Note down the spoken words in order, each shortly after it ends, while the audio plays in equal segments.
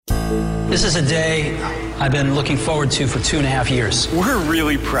This is a day I've been looking forward to for 2.5 years. We're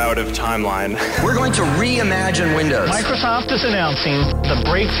really proud of Timeline. We're going to reimagine Windows. Microsoft is announcing the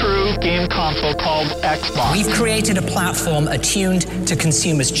breakthrough game console called Xbox. We've created a platform attuned to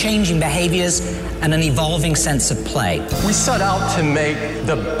consumers' changing behaviors and an evolving sense of play. We set out to make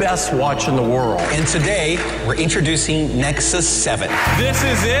the best watch in the world. And today, we're introducing Nexus 7. This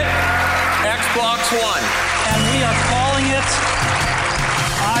is it, Xbox One. And we are calling it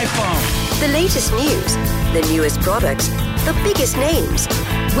iPhone. The latest news, the newest products, the biggest names.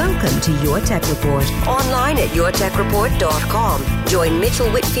 Welcome to Your Tech Report. Online at YourTechReport.com. Join Mitchell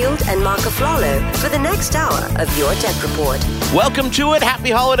Whitfield and Mark Aflalo for the next hour of Your Tech Report. Welcome to it.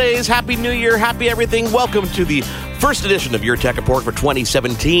 Happy holidays, happy new year, happy everything. Welcome to the first edition of Your Tech Report for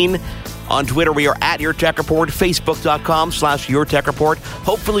 2017. On Twitter, we are at Your Tech Report, Facebook.com/Your Tech Report.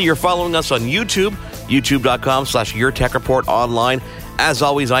 Hopefully you're following us on YouTube, YouTube.com/Your Tech Report online. As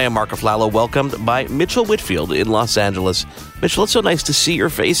always, I am Mark Aflalo, welcomed by Mitchell Whitfield in Los Angeles. Mitchell, it's so nice to see your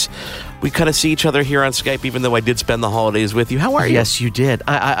face. We kind of see each other here on Skype, even though I did spend the holidays with you. How are you? Yes, you did.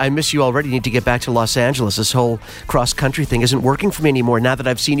 I miss you already. You need to get back to Los Angeles. This whole cross-country thing isn't working for me anymore now that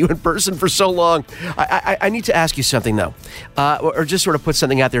I've seen you in person for so long. I need to ask you something, though, or just sort of put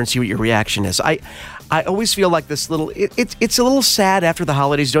something out there and see what your reaction is. I always feel like this little... It's a little sad after the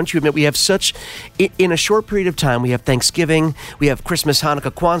holidays, don't you admit? We have such... In a short period of time, we have Thanksgiving, we have Christmas,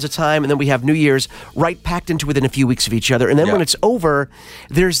 Hanukkah, Kwanzaa time, and then we have New Year's right packed into within a few weeks of each other. And then when it's over,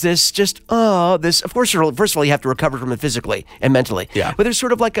 there's this just... Of course, first of all, you have to recover from it physically and mentally. Yeah. But there's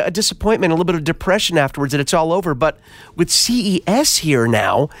sort of like a disappointment, a little bit of depression afterwards that it's all over. But with CES here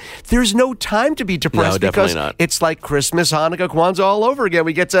now, there's no time to be depressed because it's like Christmas, Hanukkah, Kwanzaa all over again.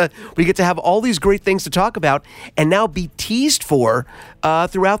 We get to have all these great things to talk about and now be teased for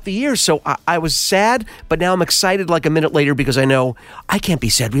throughout the year. So I was sad, but now I'm excited like a minute later because I know I can't be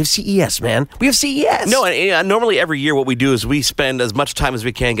sad. We have CES, man. We have CES. No, and normally every year what we do is we spend as much time as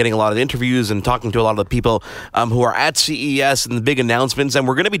we can getting a lot of interviews and talking to a lot of the people who are at CES and the big announcements, and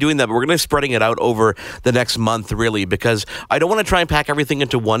we're going to be doing that, but we're going to be spreading it out over the next month, really, because I don't want to try and pack everything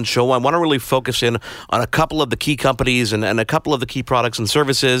into one show. I want to really focus in on a couple of the key companies and a couple of the key products and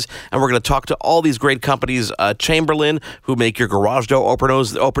services, and we're going to talk to all these great companies. Chamberlain, who make your garage door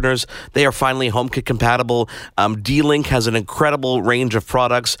openers, they are finally HomeKit compatible. D-Link has an incredible range of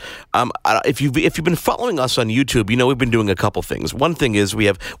products. If you've been following us on YouTube, you know we've been doing a couple things. One thing is we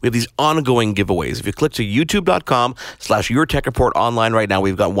have these ongoing giveaways. If you click to youtube.com/Your Tech Report online right now,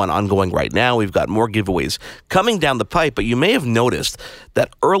 we've got one ongoing right now. We've got more giveaways coming down the pipe, but you may have noticed that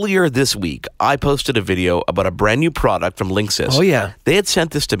earlier this week, I posted a video about a brand new product from Linksys. Oh, yeah. They had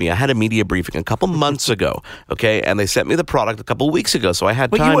sent this to me. I had a media briefing a couple months ago, okay, and they sent me the product a couple weeks ago, so I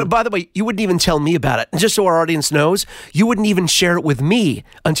had time. By the way, you wouldn't even tell me about it. Just so our audience knows, you wouldn't even share it with me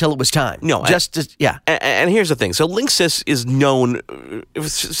until it was time. No. Yeah. And here's the thing. So Linksys is known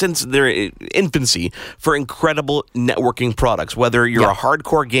since their infancy for incredible networking products. Whether you're a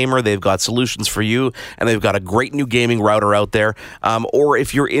hardcore gamer, they've got solutions for you, and they've got a great new gaming router out there. Or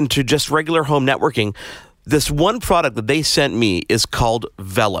if you're into just regular home networking, this one product that they sent me is called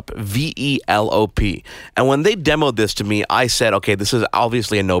Velop, VELOP. And when they demoed this to me, I said, okay, this is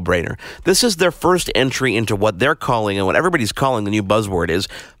obviously a no-brainer. This is their first entry into what they're calling, and what everybody's calling the new buzzword is,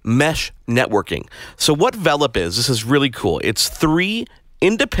 mesh networking. So what Velop is, this is really cool. It's 3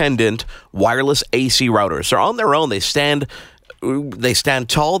 independent wireless AC routers. So on their own, they stand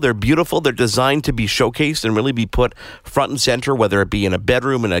tall, they're beautiful, they're designed to be showcased and really be put front and center, whether it be in a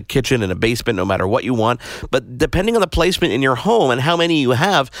bedroom, in a kitchen, in a basement, no matter what you want. But depending on the placement in your home and how many you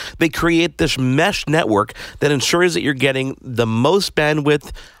have, they create this mesh network that ensures that you're getting the most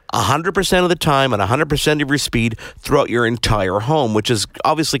bandwidth 100% of the time and 100% of your speed throughout your entire home, which is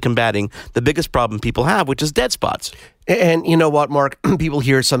obviously combating the biggest problem people have, which is dead spots. And you know what, Mark? People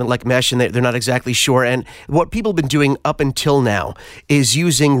hear something like mesh and they're not exactly sure. And what people have been doing up until now is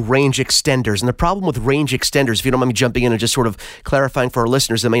using range extenders. And the problem with range extenders, if you don't mind me jumping in and just sort of clarifying for our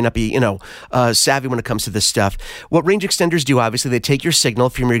listeners that may not be, savvy when it comes to this stuff. What range extenders do, obviously, they take your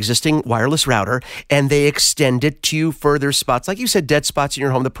signal from your existing wireless router and they extend it to further spots. Like you said, dead spots in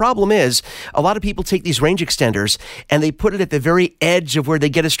your home. The problem is a lot of people take these range extenders and they put it at the very edge of where they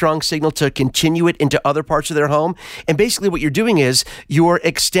get a strong signal to continue it into other parts of their home. And basically what you're doing is you're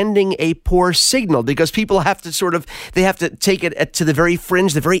extending a poor signal because people have to they have to take it to the very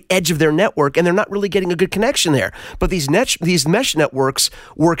fringe, the very edge of their network, and they're not really getting a good connection there. But these mesh networks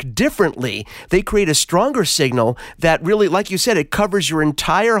work differently. They create a stronger signal that really, like you said, it covers your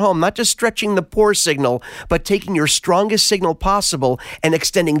entire home, not just stretching the poor signal, but taking your strongest signal possible and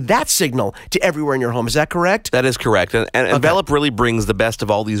extending that signal to everywhere in your home. Is that correct? That is correct. And Envelop really brings the best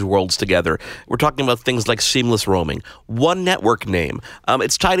of all these worlds together. We're talking about things like seamless roaming, one network name.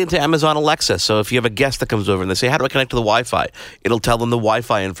 It's tied into Amazon Alexa. So if you have a guest that comes over and they say, how do I connect to the Wi-Fi? It'll tell them the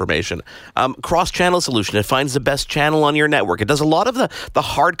Wi-Fi information. Cross-channel solution. It finds the best channel on your network. It does a lot of the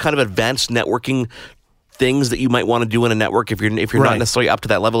hard kind of advanced networking things that you might want to do in a network if you're not necessarily up to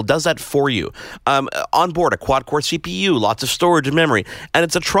that level. It does that for you. On board, a quad-core CPU, lots of storage and memory, and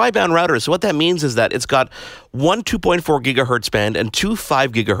it's a tri-band router. So what that means is that it's got one 2.4 gigahertz band and two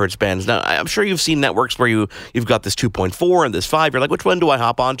 5 gigahertz bands. Now, I'm sure you've seen networks where you've got this 2.4 and this 5. You're like, which one do I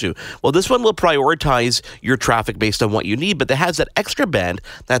hop onto? Well, this one will prioritize your traffic based on what you need, but it has that extra band,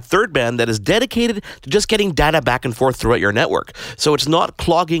 that third band that is dedicated to just getting data back and forth throughout your network. So it's not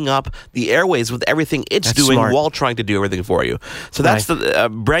clogging up the airways with everything it's doing smart. While trying to do everything for you. So that's the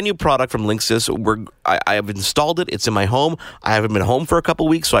brand new product from Linksys. I have installed it. It's in my home. I haven't been home for a couple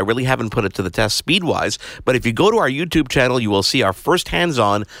weeks, so I really haven't put it to the test speed-wise. But if you go to our YouTube channel, you will see our first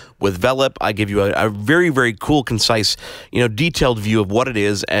hands-on with Velop. I give you a very, very cool, concise, detailed view of what it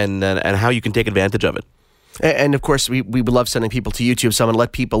is and how you can take advantage of it. And of course, we would love sending people to YouTube, so I'm going to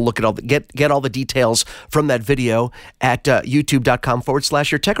let people look at get all the details from that video at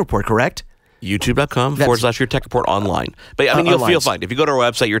youtube.com/YourTechReport, correct? youtube.com/YourTechReport online. But you'll find, if you go to our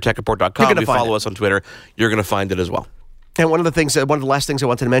website, YourTechReport.com, you follow us on Twitter, you're going to find it as well. And one of the last things I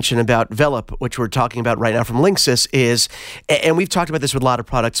wanted to mention about Velop, which we're talking about right now from Linksys, is, and we've talked about this with a lot of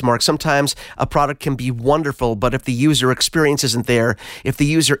products, Mark, sometimes a product can be wonderful, but if the user experience isn't there, if the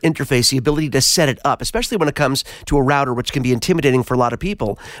user interface, the ability to set it up, especially when it comes to a router, which can be intimidating for a lot of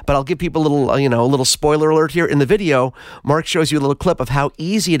people. But I'll give people a little spoiler alert here. In the video, Mark shows you a little clip of how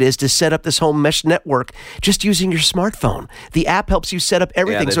easy it is to set up this home mesh network just using your smartphone. The app helps you set up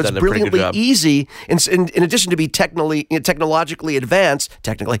everything, so it's brilliantly easy. In addition to be technologically advanced,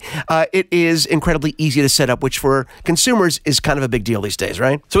 it is incredibly easy to set up, which for consumers is kind of a big deal these days,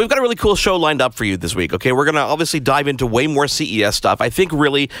 right? So we've got a really cool show lined up for you this week, okay? We're going to obviously dive into way more CES stuff. I think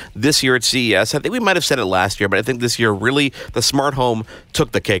really this year at CES, I think we might have said it last year, but I think this year really the smart home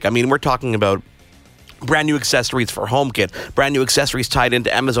took the cake. I mean, we're talking about brand new accessories for HomeKit, brand new accessories tied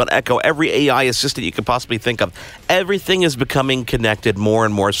into Amazon Echo, every AI assistant you could possibly think of. Everything is becoming connected more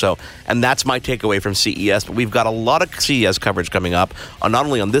and more so, and that's my takeaway from CES. But we've got a lot of CES coverage coming up, not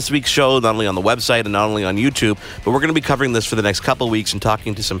only on this week's show, not only on the website, and not only on YouTube, but we're going to be covering this for the next couple of weeks and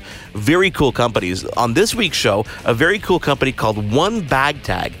talking to some very cool companies. On this week's show, a very cool company called One Bag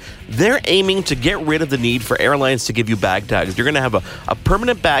Tag. They're aiming to get rid of the need for airlines to give you bag tags. You're going to have a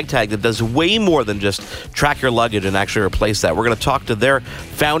permanent bag tag that does way more than just track your luggage and actually replace that. We're going to talk to their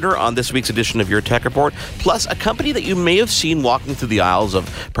founder on this week's edition of Your Tech Report, plus a company that you may have seen walking through the aisles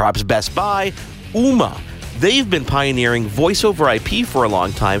of perhaps Best Buy, Ooma. They've been pioneering voice over IP for a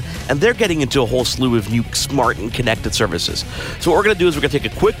long time, and they're getting into a whole slew of new smart and connected services. So what we're going to do is we're going to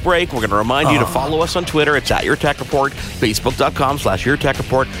take a quick break. We're going to remind you to follow us on Twitter. It's at YourTechReport,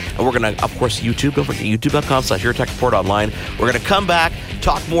 Facebook.com/YourTechReport, and we're going to, of course, YouTube. Don't forget YouTube.com/YourTechReport online. We're going to come back,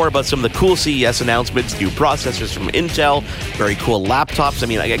 talk more about some of the cool CES announcements, new processors from Intel, very cool laptops. I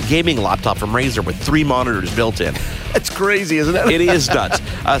mean, I got a gaming laptop from Razer with 3 monitors built in. It's crazy, isn't it? It is nuts.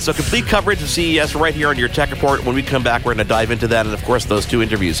 So complete coverage of CES right here on Your Tech Report. When we come back, we're going to dive into that and, of course, those 2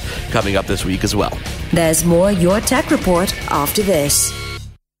 interviews coming up this week as well. There's more Your Tech Report after this.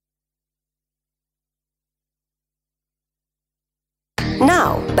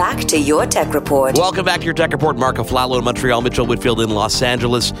 Now, back to Your Tech Report. Welcome back to Your Tech Report. Mark Aflalo in Montreal, Mitchell Whitfield in Los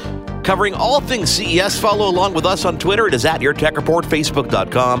Angeles. Covering all things CES. Follow along with us on Twitter. It is at Your Tech Report,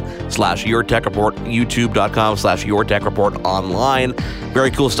 Facebook.com/YourTechReport, YouTube.com/YourTechReport online. Very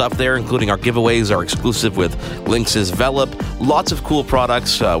cool stuff there, including our giveaways, our exclusive with Linksys Velop. Lots of cool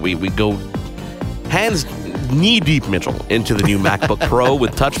products. We go hands knee-deep, Mitchell, into the new MacBook Pro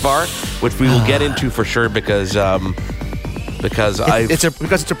with Touch Bar, which we will get into for sure because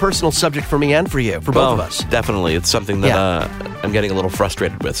it's a personal subject for me and for you, for both of us. Definitely, it's something that I'm getting a little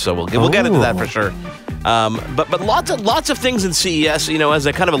frustrated with. So we'll get into that for sure. But lots of things in CES. As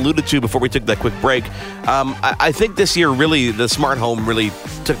I kind of alluded to before we took that quick break. I think this year really the smart home really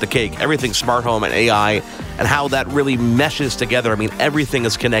took the cake. Everything smart home and AI and how that really meshes together. I mean, everything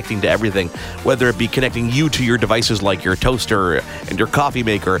is connecting to everything, whether it be connecting you to your devices like your toaster and your coffee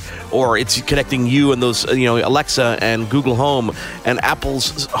maker, or it's connecting you and those, Alexa and Google Home and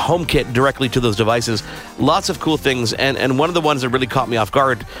Apple's HomeKit directly to those devices. Lots of cool things. And one of the ones that really caught me off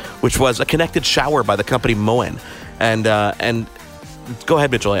guard, which was a connected shower by the company Moen. And go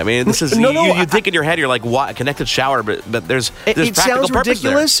ahead, Mitchell. I mean, this is you think in your head, you're like, what, a connected shower, but there's it practical sounds purpose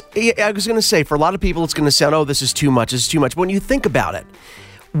ridiculous. there. I was going to say, for a lot of people, it's going to sound, oh, this is too much. This is too much. But when you think about it,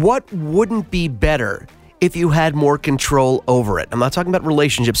 what wouldn't be better if you had more control over it? I'm not talking about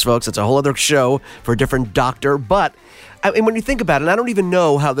relationships, folks. It's a whole other show for a different doctor. But when you think about it, and I don't even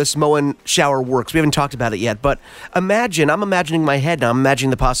know how this Moen shower works. We haven't talked about it yet. But I'm imagining my head now. I'm imagining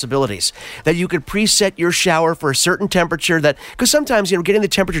the possibilities that you could preset your shower for a certain temperature. Because sometimes, getting the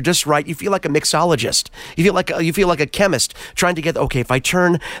temperature just right, you feel like a mixologist. You feel like a chemist trying to get, okay, if I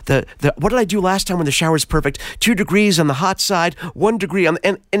turn the what did I do last time when the shower's perfect? 2 degrees on the hot side, 1 degree on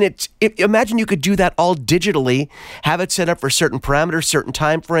the, and imagine you could do that all digitally, have it set up for certain parameters, certain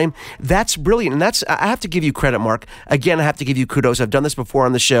time frame. That's brilliant. And I have to give you credit, Mark. Again, I have to give you kudos. I've done this before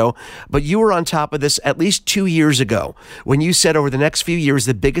on the show, but you were on top of this at least 2 years ago when you said over the next few years,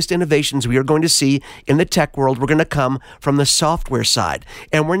 the biggest innovations we are going to see in the tech world were going to come from the software side.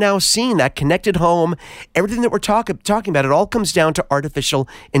 And we're now seeing that connected home, everything that we're talking about, it all comes down to artificial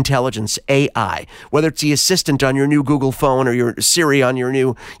intelligence, AI, whether it's the assistant on your new Google phone or your Siri on your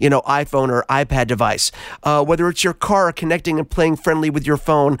new, iPhone or iPad device, whether it's your car connecting and playing friendly with your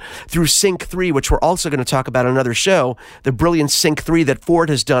phone through Sync 3, which we're also going to talk about on another show, the brilliant Sync 3 that Ford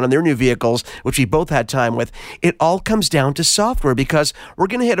has done on their new vehicles, which we both had time with. It all comes down to software, because we're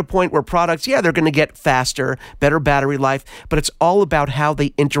going to hit a point where products, they're going to get faster, better battery life, but it's all about how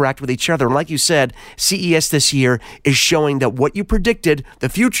they interact with each other. And like you said, CES this year is showing that what you predicted, the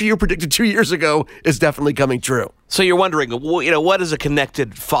future you predicted 2 years ago, is definitely coming true. So you're wondering, what is a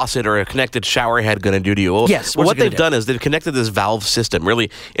connected faucet or a connected shower head going to do to you? Well, yes. What they've done is they've connected this valve system. Really,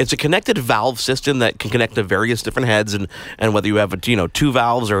 it's a connected valve system that can connect to various different heads, and whether you have 2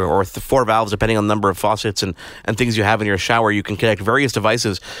 valves or 4 valves, depending on the number of faucets and things you have in your shower, you can connect various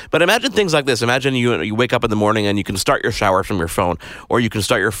devices. But imagine things like this. Imagine you wake up in the morning and you can start your shower from your phone, or you can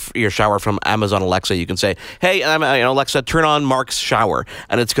start your shower from Amazon Alexa. You can say, "Hey, Alexa, turn on Mark's shower,"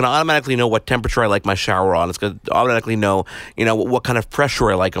 and it's going to automatically know what temperature I like my shower on. It's going to automatically know, what kind of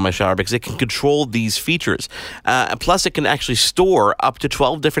pressure I like on my shower, because it can control these features. Plus, it can actually store up to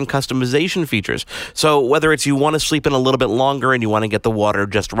 12 different customization features. So whether it's you want to sleep in a little bit longer and you want to get the water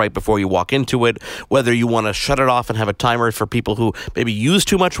just right before you walk into it, whether you want to shut it off and have a timer for people who maybe use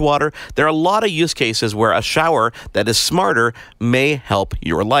too much water, there are a lot of use cases where a shower that is smarter may help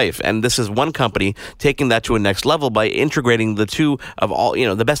your life. And this is one company taking that to a next level by integrating the two of all,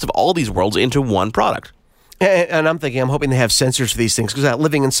 the best of all these worlds into one product. And I'm hoping they have sensors for these things, because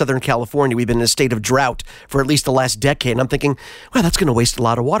living in Southern California, we've been in a state of drought for at least the last decade. And I'm thinking, well, that's going to waste a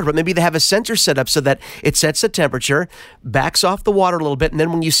lot of water. But maybe they have a sensor set up so that it sets the temperature, backs off the water a little bit, and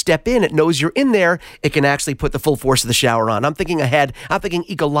then when you step in, it knows you're in there. It can actually put the full force of the shower on. I'm thinking ahead. I'm thinking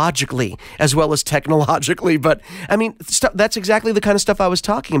ecologically as well as technologically. But, that's exactly the kind of stuff I was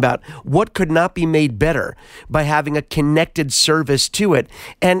talking about. What could not be made better by having a connected service to it?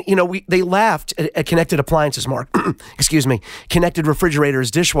 And, they laughed at connected appliances, Mark. Excuse me. Connected refrigerators,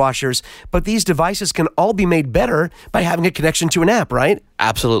 dishwashers. But these devices can all be made better by having a connection to an app, right?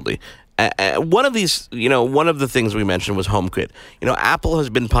 Absolutely. One of the things we mentioned was HomeKit. Apple has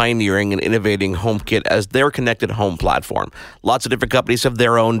been pioneering and innovating HomeKit as their connected home platform. Lots of different companies have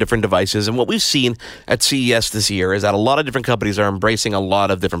their own different devices, and what we've seen at CES this year is that a lot of different companies are embracing a lot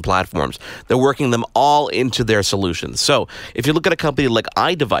of different platforms. They're working them all into their solutions. So if you look at a company like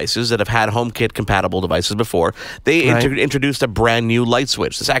iDevices that have had HomeKit compatible devices before, they introduced a brand new light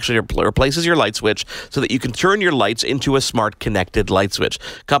switch. This actually replaces your light switch so that you can turn your lights into a smart connected light switch.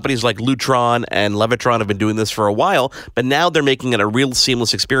 Companies like Lutron and Levitron have been doing this for a while, but now they're making it a real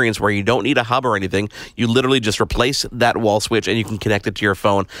seamless experience where you don't need a hub or anything. You literally just replace that wall switch and you can connect it to your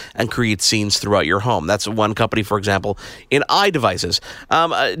phone and create scenes throughout your home. That's one company, for example, in iDevices.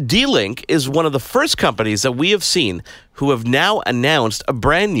 D-Link is one of the first companies that we have seen who have now announced a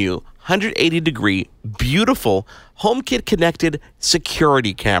brand new 180-degree, beautiful HomeKit connected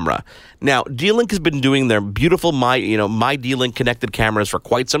security camera. Now, D-Link has been doing their beautiful My D-Link connected cameras for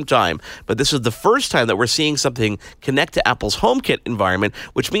quite some time, but this is the first time that we're seeing something connect to Apple's HomeKit environment,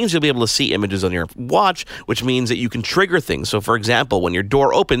 which means you'll be able to see images on your watch, which means that you can trigger things. So, for example, when your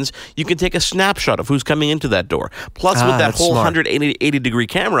door opens, you can take a snapshot of who's coming into that door. Plus, with that whole 180-degree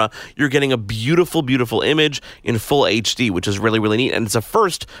camera, you're getting a beautiful, beautiful image in full HD, which is really, really neat. And it's a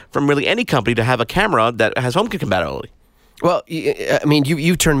first from really any company to have a camera that has HomeKit compatibility. Well, I mean,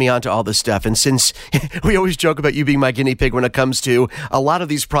 you turned me on to all this stuff, and since we always joke about you being my guinea pig when it comes to a lot of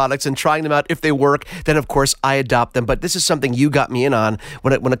these products and trying them out, if they work, then of course I adopt them. But this is something you got me in on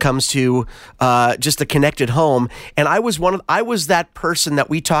when it comes to just the connected home. And I was that person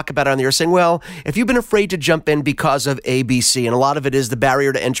that we talk about on the air saying, well, if you've been afraid to jump in because of ABC, and a lot of it is the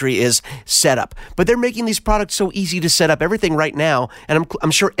barrier to entry is setup, but they're making these products so easy to set up. Everything right now, and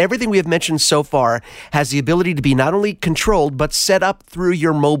I'm sure everything we have mentioned so far has the ability to be not only controlled but set up through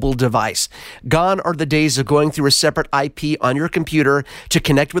your mobile device. Gone are the days of going through a separate IP on your computer to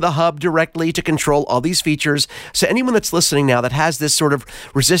connect with a hub directly to control all these features. So anyone that's listening now that has this sort of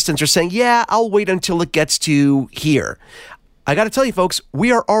resistance or saying, yeah, I'll wait until it gets to here, I got to tell you, folks,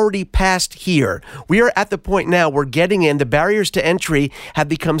 we are already past here. We are at the point now where getting in, the barriers to entry have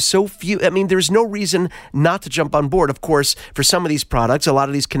become so few. I mean, there's no reason not to jump on board. Of course, for some of these products, a lot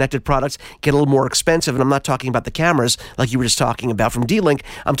of these connected products get a little more expensive. And I'm not talking about the cameras like you were just talking about from D-Link.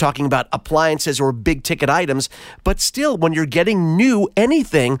 I'm talking about appliances or big ticket items. But still, when you're getting new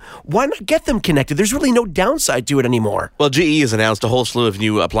anything, why not get them connected? There's really no downside to it anymore. Well, GE has announced a whole slew of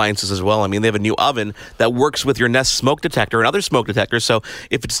new appliances as well. I mean, they have a new oven that works with your Nest smoke detector and other smoke detectors, so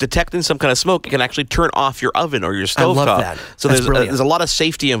if it's detecting some kind of smoke, it can actually turn off your oven or your stovetop. I love that. So there's a lot of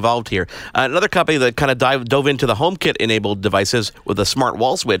safety involved here. Another company that kind of dove into the HomeKit-enabled devices with a smart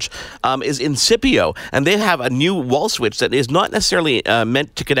wall switch is Incipio, and they have a new wall switch that is not necessarily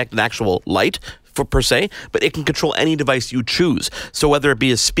meant to connect an actual light per se, but it can control any device you choose. So whether it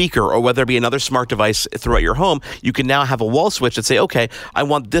be a speaker or whether it be another smart device throughout your home, you can now have a wall switch that say, okay, I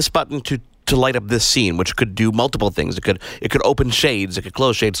want this button to light up this scene, which could do multiple things. It could open shades, it could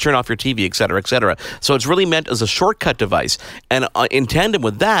close shades, turn off your TV, etc., etc. So it's really meant as a shortcut device. And in tandem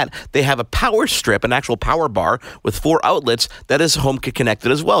with that, they have a power strip, an actual power bar with 4 outlets that is HomeKit connected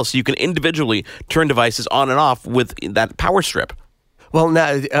as well. So you can individually turn devices on and off with that power strip. Well,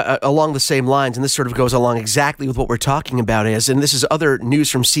 now, along the same lines, and this sort of goes along exactly with what we're talking about and this is other news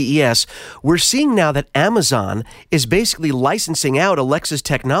from CES, we're seeing now that Amazon is basically licensing out Alexa's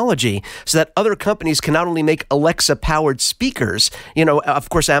technology so that other companies can not only make Alexa-powered speakers, of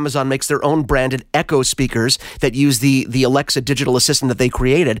course, Amazon makes their own branded Echo speakers that use the Alexa digital assistant that they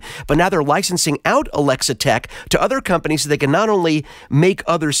created, but now they're licensing out Alexa tech to other companies so they can not only make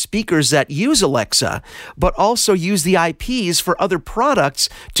other speakers that use Alexa, but also use the IPs for other products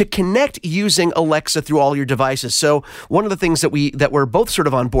to connect using Alexa through all your devices. So one of the things that we're both sort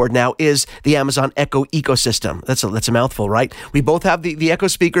of on board now is the Amazon Echo ecosystem. That's a mouthful, right? We both have the Echo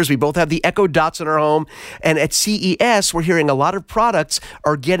speakers. We both have the Echo Dots in our home. And at CES, we're hearing a lot of products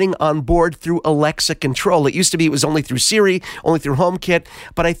are getting on board through Alexa control. It used to be it was only through Siri, only through HomeKit,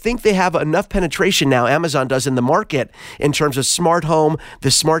 but I think they have enough penetration now, Amazon does, in the market in terms of smart home,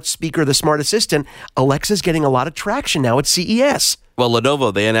 the smart speaker, the smart assistant. Alexa's getting a lot of traction now at CES. Well,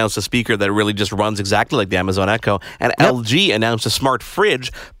 Lenovo, they announced a speaker that really just runs exactly like the Amazon Echo. And LG announced a smart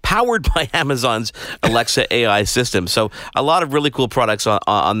fridge powered by Amazon's Alexa AI system. So a lot of really cool products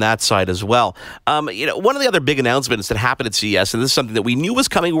on that side as well. One of the other big announcements that happened at CES, and this is something that we knew was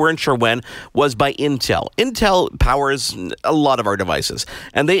coming, we weren't sure when, was by Intel. Intel powers a lot of our devices.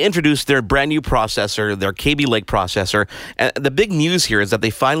 And they introduced their brand new processor, their Kaby Lake processor. And the big news here is that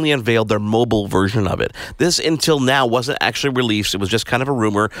they finally unveiled their mobile version of it. This, until now, wasn't actually released. It was just kind of a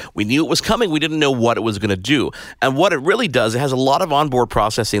rumor. We knew it was coming. We didn't know what it was going to do. And what it really does, it has a lot of onboard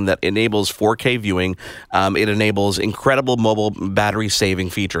processing that enables 4K viewing. It enables incredible mobile battery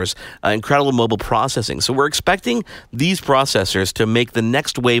saving features, incredible mobile processing. So we're expecting these processors to make the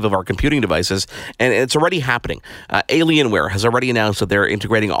next wave of our computing devices, and it's already happening. Alienware has already announced that they're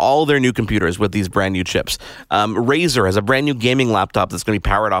integrating all their new computers with these brand new chips. Razer has a brand new gaming laptop that's going to be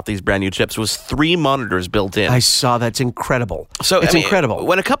powered off these brand new chips with 3 monitors built in. I saw that's incredible. So it's incredible.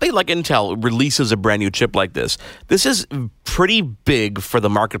 When a company like Intel releases a brand new chip like this is pretty big for the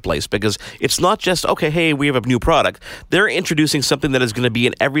marketplace because it's not just, okay, hey, we have a new product. They're introducing something that is going to be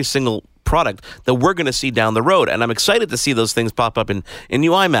in every single product that we're going to see down the road. And I'm excited to see those things pop up in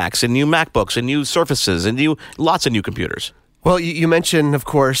new iMacs and new MacBooks and new Surfaces and lots of new computers. Well, you mentioned, of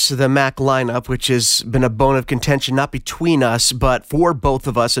course, the Mac lineup, which has been a bone of contention, not between us, but for both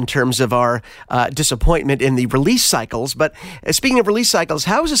of us in terms of our disappointment in the release cycles. But speaking of release cycles,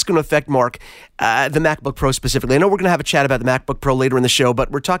 how is this going to affect, Mark, the MacBook Pro specifically? I know we're going to have a chat about the MacBook Pro later in the show, but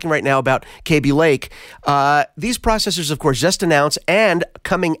we're talking right now about Kaby Lake. These processors, of course, just announced and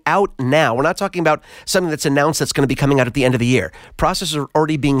coming out now. We're not talking about something that's announced that's going to be coming out at the end of the year. Processors are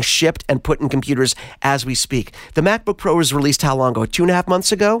already being shipped and put in computers as we speak. The MacBook Pro was released how long ago? 2.5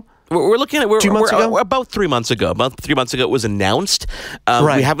 months ago? We're looking at 2 months ago? About 3 months ago. About 3 months ago, it was announced.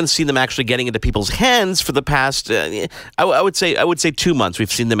 Right. We haven't seen them actually getting into people's hands for the past. I would say 2 months.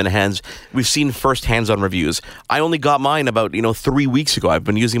 We've seen them in hands. We've seen first hands-on reviews. I only got mine about 3 weeks ago. I've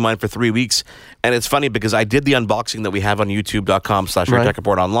been using mine for 3 weeks, and it's funny because I did the unboxing that we have on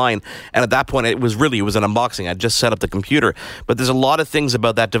YouTube.com/YourTechReport online, and at that point it was an unboxing. I just set up the computer, but there's a lot of things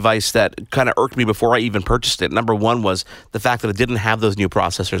about that device that kind of irked me before I even purchased it. Number one was the fact that it didn't have those new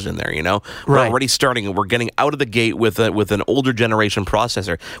processors in there. We're already starting, and we're getting out of the gate with an older generation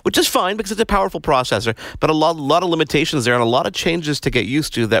processor, which is fine because it's a powerful processor, but a lot of limitations there and a lot of changes to get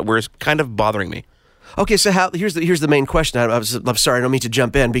used to that were kind of bothering me. Okay, so here's the main question. I'm sorry, I don't mean to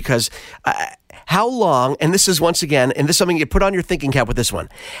jump in because how long, and this is once again, and this is something you put on your thinking cap with this one,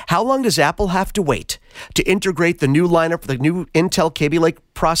 how long does Apple have to wait to integrate the new lineup, the new Intel Kaby Lake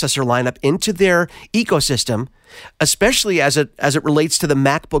processor lineup into their ecosystem, especially as it relates to the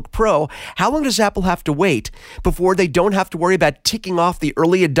MacBook Pro? How long does Apple have to wait before they don't have to worry about ticking off the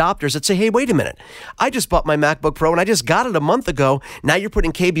early adopters that say, hey, wait a minute, I just bought my MacBook Pro and I just got it a month ago. Now you're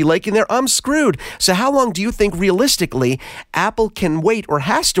putting Kaby Lake in there. I'm screwed. So how long do you think realistically Apple can wait or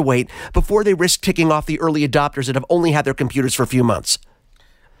has to wait before they risk ticking off the early adopters that have only had their computers for a few months?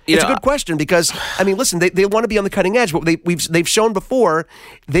 It's a good question because, I mean, listen, they want to be on the cutting edge, but they've shown before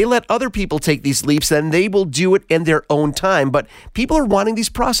they let other people take these leaps, and they will do it in their own time. But people are wanting these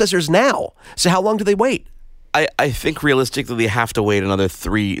processors now. So how long do they wait? I think realistically they have to wait another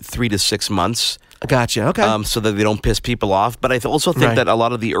 3 to 6 months. Gotcha. Okay. So that they don't piss people off. But I also think that a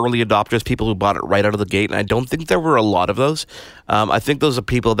lot of the early adopters, people who bought it right out of the gate, and I don't think there were a lot of those. I think those are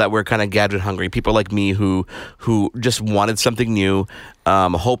people that were kind of gadget hungry, people like me who just wanted something new,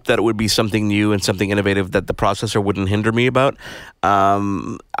 hoped that it would be something new and something innovative that the processor wouldn't hinder me about.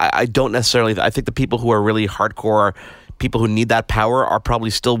 I don't necessarily. I think the people who are really hardcore, people who need that power, are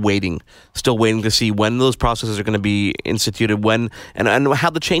probably still waiting to see when those processors are going to be instituted, when and how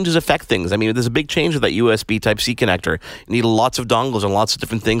the changes affect things. I mean, there's a big change with that USB Type-C connector. You need lots of dongles and lots of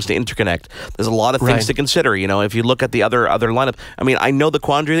different things to interconnect. There's a lot of things to consider. If you look at the other lineup, I mean, I know the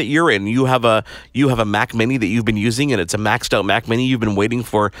quandary that you're in. You have a Mac Mini that you've been using, and it's a maxed out Mac Mini. You've been waiting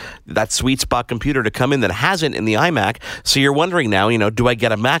for that sweet spot computer to come in that hasn't in the iMac. So you're wondering now, do I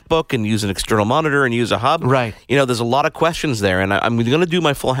get a MacBook and use an external monitor and use a hub? Right. There's a lot of questions there, and I'm going to do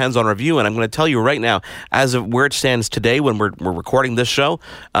my full hands-on review, and I'm going to tell you right now, as of where it stands today when we're recording this show,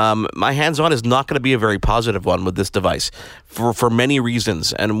 my hands-on is not going to be a very positive one with this device for many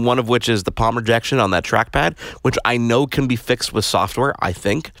reasons, and one of which is the palm rejection on that trackpad, which I know can be fixed with software, I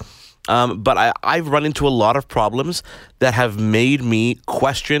think. But I've run into a lot of problems that have made me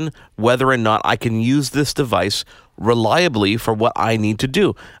question whether or not I can use this device reliably for what I need to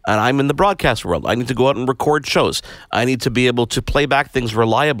do. And I'm in the broadcast world. I need to go out and record shows. I need to be able to play back things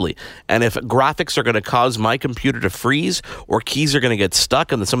reliably. And if graphics are going to cause my computer to freeze or keys are going to get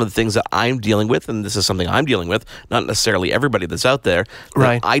stuck, and some of the things that I'm dealing with, and this is something I'm dealing with, not necessarily everybody that's out there,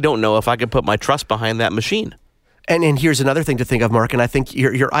 I don't know if I can put my trust behind that machine. And here's another thing to think of, Mark, and I think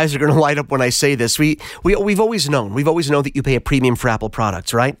your eyes are going to light up when I say this. We've always known that you pay a premium for Apple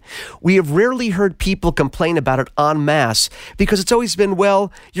products, right? We have rarely heard people complain about it en masse because it's always been,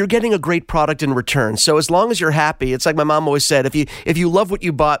 well, you're getting a great product in return. So as long as you're happy, it's like my mom always said, if you love what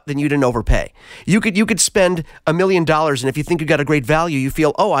you bought, then you didn't overpay. You could spend $1 million, and if you think you got a great value, you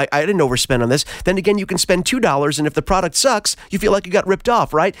feel, oh, I didn't overspend on this. Then again, you can spend $2, and if the product sucks, you feel like you got ripped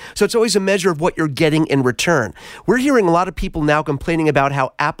off, right? So it's always a measure of what you're getting in return. We're hearing a lot of people now complaining about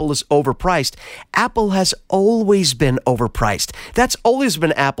how Apple is overpriced. Apple has always been overpriced. That's always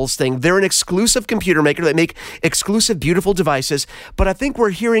been Apple's thing. They're an exclusive computer maker that make exclusive, beautiful devices. But I think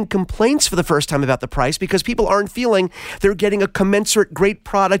we're hearing complaints for the first time about the price because people aren't feeling they're getting a commensurate great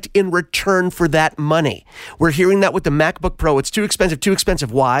product in return for that money. We're hearing that with the MacBook Pro. It's too expensive. Too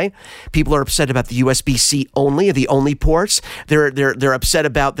expensive. Why? People are upset about the USB-C only, the only ports. They're upset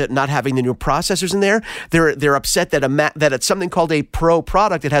about that not having the new processors in there. They're upset that that it's something called a Pro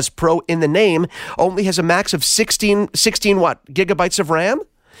product. It has Pro in the name. Only has a max of 16 gigabytes of RAM.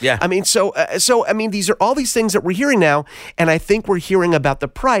 Yeah. I mean, so these are all these things that we're hearing now, and I think we're hearing about the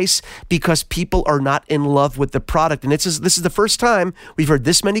price because people are not in love with the product. And this is the first time we've heard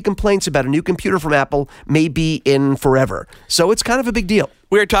this many complaints about a new computer from Apple, maybe in forever. So it's kind of a big deal.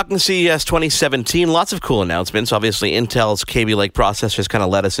 We are talking CES 2017. Lots of cool announcements. Obviously, Intel's Kaby Lake processors kind of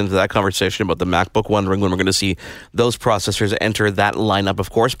led us into that conversation about the MacBook, wondering when we're going to see those processors enter that lineup, of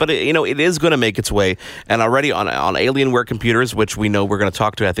course. But, it is going to make its way. And already on Alienware computers, which we know we're going to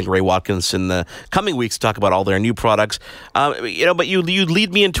talk to, I think, Ray Watkins in the coming weeks to talk about all their new products. But you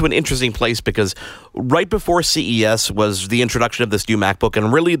lead me into an interesting place because right before CES was the introduction of this new MacBook,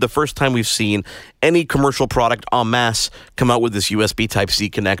 and really the first time we've seen any commercial product en masse come out with this USB Type-C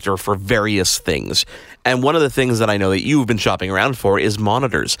connector for various things. And one of the things that I know that you've been shopping around for is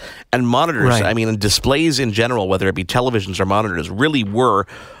monitors. And monitors, right. I mean, displays in general, whether it be televisions or monitors, really were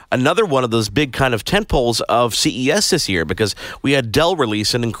another one of those big kind of tentpoles of CES this year, because we had Dell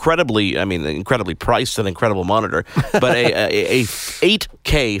release an incredibly priced and incredible monitor, but a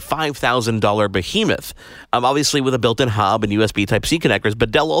 8K $5,000 behemoth, obviously with a built-in hub and USB Type-C connectors.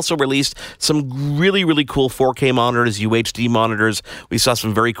 But Dell also released some really, really cool 4K monitors, UHD monitors. We saw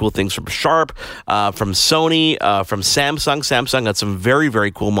some very cool things from Sharp, from Sony, from Samsung. Samsung had some very,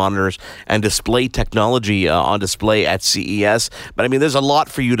 very cool monitors and display technology on display at CES. But I mean, there's a lot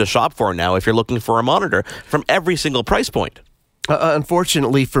for you to shop for now if you're looking for a monitor from every single price point.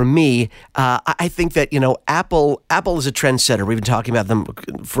 Unfortunately for me, I think that, Apple is a trendsetter. We've been talking about them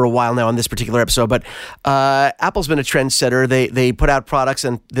for a while now on this particular episode, but Apple's been a trendsetter. They put out products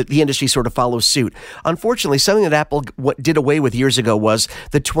and the industry sort of follows suit. Unfortunately, something that Apple did away with years ago was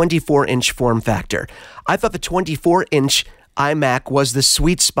the 24-inch form factor. I thought the 24-inch iMac was the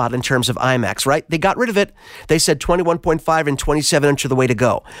sweet spot in terms of iMacs, right? They got rid of it. They said 21.5 and 27-inch are the way to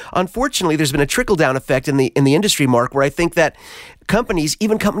go. Unfortunately, there's been a trickle-down effect in the industry, Mark, where I think that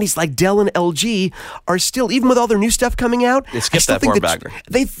even companies like Dell and LG are still, even with all their new stuff coming out, they skip that form factor.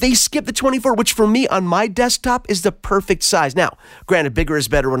 They skip the 24, which for me on my desktop is the perfect size. Now, granted, bigger is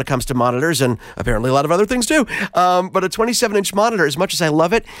better when it comes to monitors and apparently a lot of other things too. But a 27-inch monitor, as much as I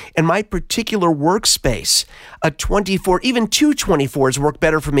love it, in my particular workspace, a 24, even two 24s work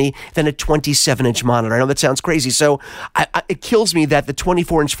better for me than a 27-inch monitor. I know that sounds crazy. So it kills me that the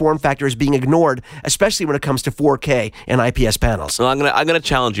 24-inch form factor is being ignored, especially when it comes to 4K and IPS panels. Well, I'm gonna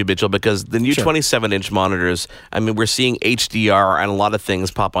challenge you, Mitchell, because the new 27-inch monitors, I mean, we're seeing HDR and a lot of things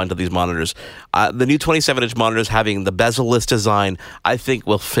pop onto these monitors. The new 27-inch monitors having the bezel-less design, I think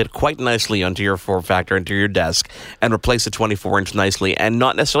will fit quite nicely onto your form factor, into your desk, and replace the 24-inch nicely, and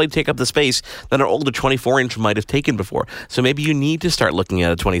not necessarily take up the space that an older 24-inch might have taken before. So maybe you need to start looking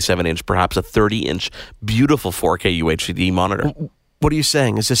at a 27-inch, perhaps a 30-inch, beautiful 4K UHD monitor. What are you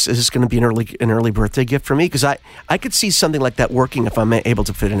saying? Is this going to be an early birthday gift for me? Because I could see something like that working if I'm able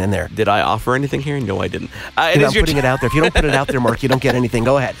to fit it in there. Did I offer anything here? No, I didn't. I'm putting it out there. If you don't put it out there, Mark, you don't get anything.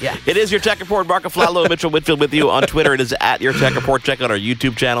 Go ahead. Yeah. It is Your Tech Report. Mark Aflalo, Mitchell Whitfield with you on Twitter. It is at Your Tech Report. Check out our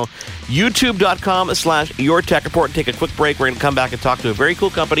YouTube channel, youtube.com/YourTechReport. Take a quick break. We're going to come back and talk to a very cool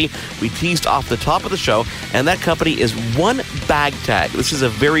company we teased off the top of the show, and that company is One Bag Tag. This is a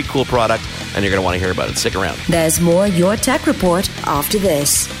very cool product, and you're going to want to hear about it. Stick around. There's more Your Tech Report after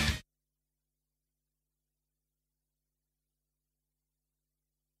this.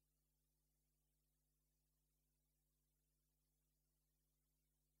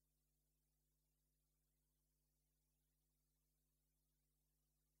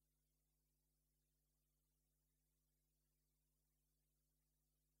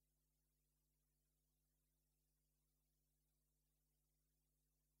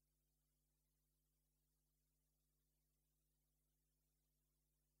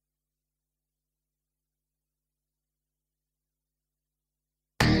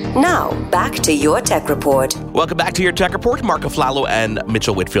 Now, back to Your Tech Report. Welcome back to Your Tech Report. Mark Aflalo and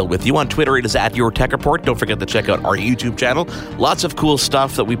Mitchell Whitfield with you. On Twitter, it is at Your Tech Report. Don't forget to check out our YouTube channel. Lots of cool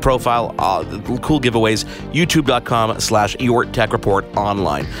stuff that we profile, cool giveaways, youtube.com/YourTechReport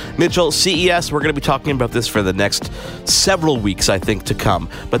online. Mitchell, CES, we're going to be talking about this for the next several weeks, I think, to come.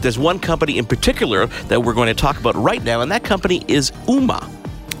 But there's one company in particular that we're going to talk about right now, and that company is Ooma.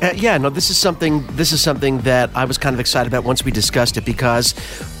 This is something that I was kind of excited about once we discussed it, because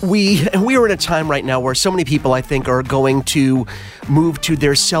we are in a time right now where so many people, I think, are going to move to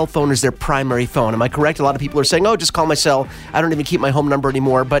their cell phone as their primary phone. Am I correct? A lot of people are saying, just call my cell. I don't even keep my home number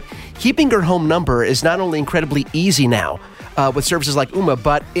anymore. But keeping your home number is not only incredibly easy now with services like Ooma,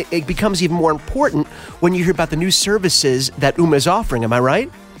 but it becomes even more important when you hear about the new services that Ooma is offering. Am I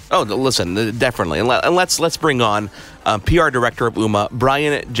right? Oh, listen, definitely. And let's bring on PR Director of Ooma,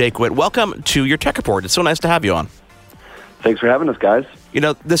 Brian Jaquet. Welcome to Your Tech Report. It's so nice to have you on. Thanks for having us, guys.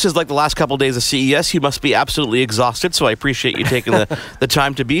 This is like the last couple of days of CES. You must be absolutely exhausted, so I appreciate you taking the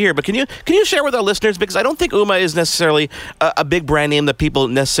time to be here. But can you share with our listeners, because I don't think Ooma is necessarily a big brand name that people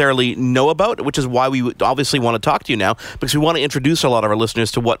necessarily know about, which is why we obviously want to talk to you now, because we want to introduce a lot of our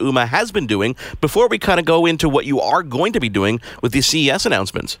listeners to what Ooma has been doing before we kind of go into what you are going to be doing with these CES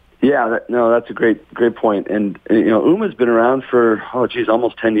announcements. Yeah, that's a great point. And Ooma's been around for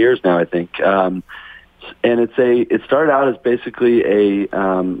almost 10 years now, I think. And it started out as basically a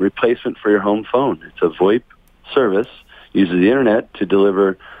replacement for your home phone. It's a VoIP service, uses the internet to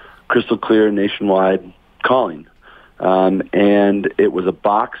deliver crystal clear nationwide calling. And it was a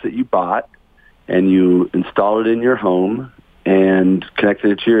box that you bought, and you installed it in your home and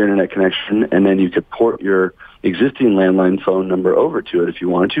connected it to your internet connection, and then you could port your existing landline phone number over to it if you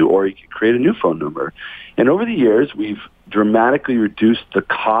wanted to, or you could create a new phone number. And over the years, we've dramatically reduced the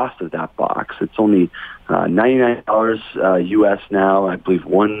cost of that box. It's only $99 US now, I believe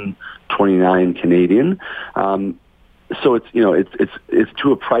 $129 Canadian. So it's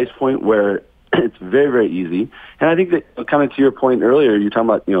to a price point where it's very, very easy. And I think that, kind of to your point earlier, you're talking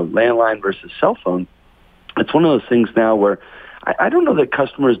about landline versus cell phone. It's one of those things now where I don't know that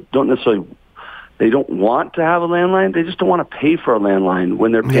customers don't necessarily, they don't want to have a landline. They just don't want to pay for a landline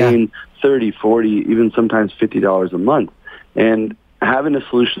when they're paying $30, $40, even sometimes $50 a month. And having a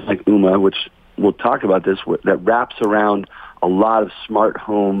solution like Ooma, which we'll talk about this, that wraps around a lot of smart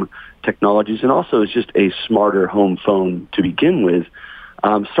home technologies and also is just a smarter home phone to begin with,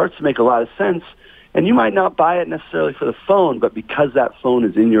 starts to make a lot of sense. And you might not buy it necessarily for the phone, but because that phone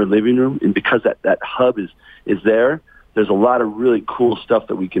is in your living room and because that hub is there, there's a lot of really cool stuff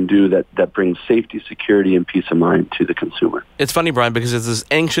that we can do that brings safety, security, and peace of mind to the consumer. It's funny, Brian, because there's this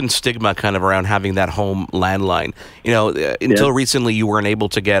ancient stigma kind of around having that home landline. Until recently, you weren't able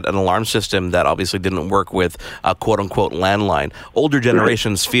to get an alarm system that obviously didn't work with a quote-unquote landline. Older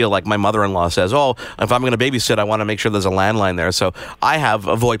generations feel like my mother-in-law says, if I'm going to babysit, I want to make sure there's a landline there. So I have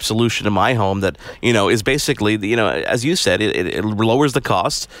a VoIP solution in my home that, is basically, as you said, it lowers the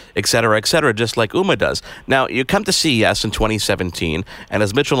cost, et cetera, just like Ooma does. Now, you come to CES in 2017, and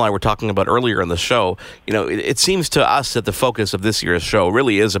as Mitchell and I were talking about earlier in the show, it seems to us that the focus of this year's show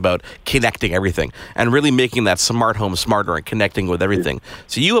really is about connecting everything and really making that smart home smarter and connecting with everything.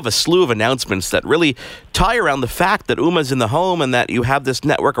 So you have a slew of announcements that really tie around the fact that Ooma's in the home and that you have this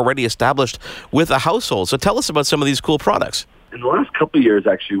network already established with a household. So tell us about some of these cool products. In the last couple of years,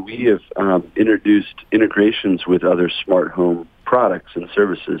 actually, we have introduced integrations with other smart home products and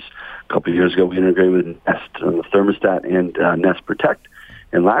services. A couple of years ago, we integrated with Nest on the thermostat and Nest Protect.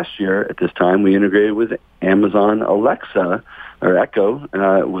 And last year, at this time, we integrated with Amazon Alexa, or Echo,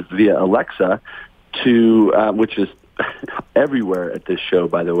 via Alexa, which is everywhere at this show,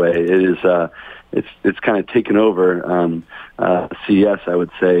 by the way. It is it's kind of taken over CES, I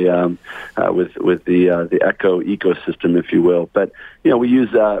would say, with the Echo ecosystem, if you will. But we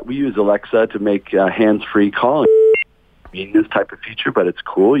use Alexa to make hands-free calling. This type of feature, but it's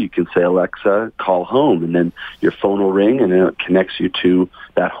cool. You can say, Alexa, call home, and then your phone will ring, and then it connects you to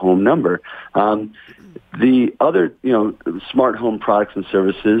that home number. The other, smart home products and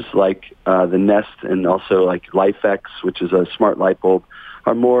services like the Nest and also like LifeX, which is a smart light bulb,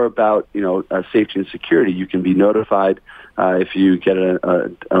 are more about, safety and security. You can be notified if you get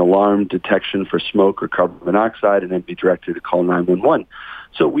an alarm detection for smoke or carbon monoxide, and then be directed to call 911.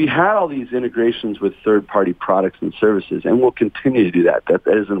 So we had all these integrations with third-party products and services, and we'll continue to do that. That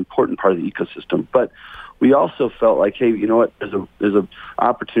is an important part of the ecosystem. But we also felt like, hey, you know what? There's an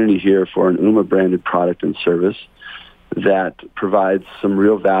opportunity here for an Ooma-branded product and service that provides some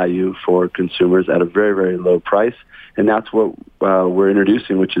real value for consumers at a very, very low price, and that's what we're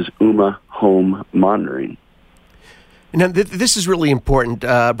introducing, which is Ooma Home Monitoring. Now, this is really important,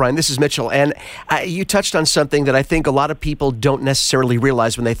 Brian. This is Mitchell. And you touched on something that I think a lot of people don't necessarily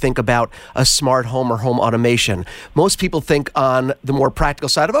realize when they think about a smart home or home automation. Most people think on the more practical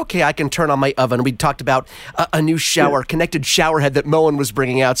side of, okay, I can turn on my oven. We talked about a new shower, connected shower head that Moen was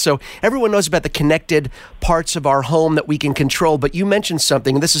bringing out. So everyone knows about the connected parts of our home that we can control. But you mentioned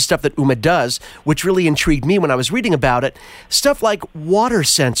something, and this is stuff that Ooma does, which really intrigued me when I was reading about it. Stuff like water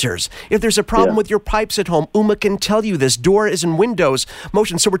sensors. If there's a problem with your pipes at home, Ooma can tell you this. Doors and windows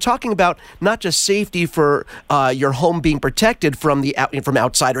motion. So we're talking about not just safety for your home being protected from from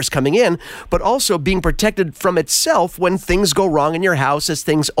outsiders coming in, but also being protected from itself when things go wrong in your house, as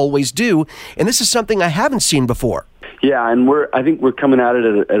things always do. And this is something I haven't seen before. Yeah, and I think we're coming at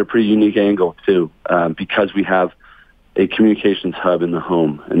it at a pretty unique angle too, because we have a communications hub in the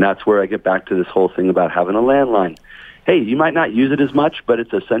home, and that's where I get back to this whole thing about having a landline. Hey, you might not use it as much, but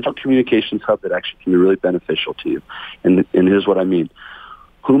it's a central communications hub that actually can be really beneficial to you. And here's what I mean.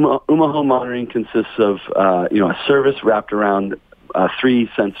 UMA home monitoring consists of a service wrapped around 3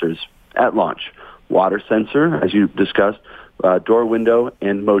 sensors at launch: water sensor, as you discussed, door, window,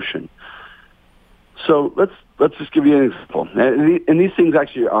 and motion. So let's just give you an example. And these things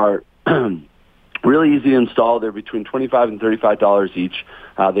actually are really easy to install. They're between $25 and $35 each.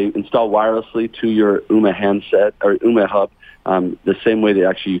 They install wirelessly to your UMA handset or UMA hub, the same way that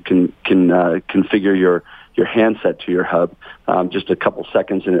actually you can configure your handset to your hub. Just a couple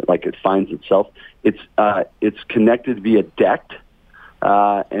seconds, and it finds itself. It's connected via DECT,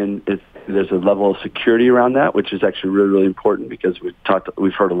 and there's a level of security around that, which is actually really, really important because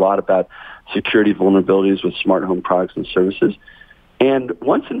we've heard a lot about security vulnerabilities with smart home products and services. And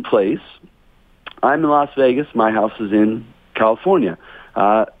once in place, I'm in Las Vegas. My house is in California.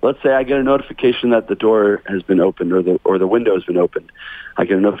 Let's say I get a notification that the door has been opened or the window has been opened. I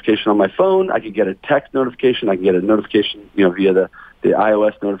get a notification on my phone. I can get a text notification. I can get a notification, via the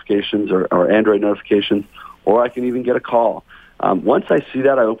iOS notifications or Android notifications, or I can even get a call. Once I see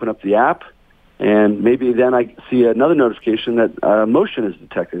that, I open up the app, and maybe then I see another notification that motion is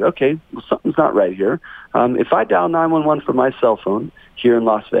detected. Okay, well, something's not right here. If I dial 911 from my cell phone here in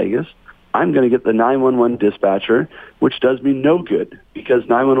Las Vegas, I'm going to get the 911 dispatcher, which does me no good because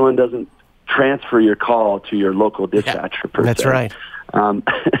 911 doesn't transfer your call to your local dispatcher per se. That's right.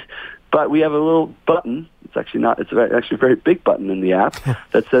 But we have a little button. It's actually a very big button in the app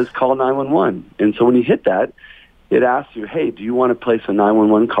that says call 911. And so when you hit that, it asks you, hey, do you want to place a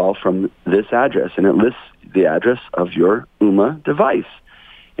 911 call from this address? And it lists the address of your UMA device.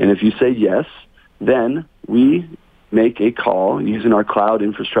 And if you say yes, then we make a call using our cloud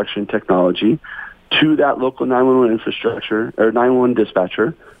infrastructure and technology to that local 911 infrastructure or 911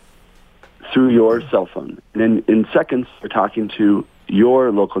 dispatcher through your cell phone. And then in seconds, we're talking to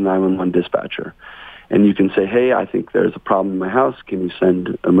your local 911 dispatcher. And you can say, hey, I think there's a problem in my house. Can you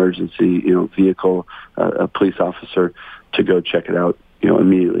send emergency, vehicle, a police officer to go check it out,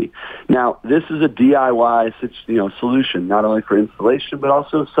 immediately. Now, this is a DIY, solution, not only for installation, but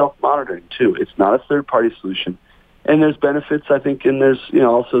also self-monitoring too. It's not a third-party solution. And there's benefits, I think, and there's,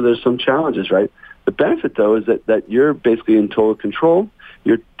 also there's some challenges, right? The benefit, though, is that you're basically in total control.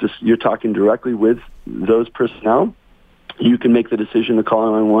 You're talking directly with those personnel. You can make the decision to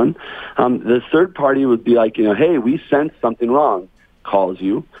call 911. The third party would be like, hey, we sensed something wrong. Calls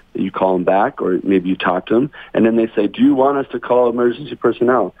you. You call them back, or maybe you talk to them, and then they say, do you want us to call emergency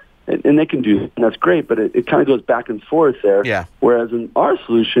personnel? And they can do that, and that's great, but it kind of goes back and forth there. Yeah. Whereas in our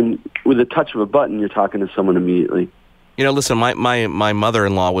solution, with a touch of a button, you're talking to someone immediately. Listen, my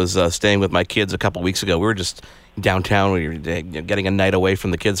mother-in-law was staying with my kids a couple weeks ago. We were just downtown. We were getting a night away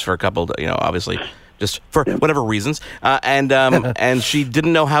from the kids for a couple, obviously, just for whatever reasons. And she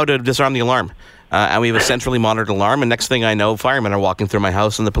didn't know how to disarm the alarm. And we have a centrally monitored alarm, and next thing I know, firemen are walking through my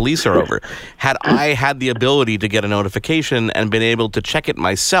house and the police are over. Had I had the ability to get a notification and been able to check it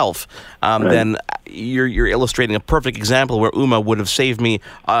myself, then you're illustrating a perfect example where UMA would have saved me,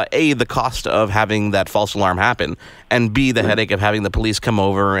 A, the cost of having that false alarm happen, and B, the headache of having the police come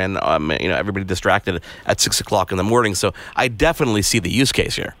over and everybody distracted at 6 o'clock in the morning. So I definitely see the use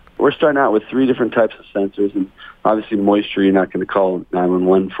case here. We're starting out with 3 different types of sensors, and obviously moisture you're not going to call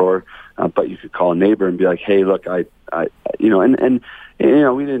 911 for, but you could call a neighbor and be like, hey, look, and we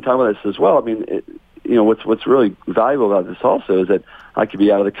didn't talk about this as well. I mean, what's really valuable about this also is that I could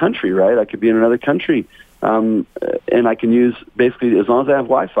be out of the country, right? I could be in another country, and I can use, basically, as long as I have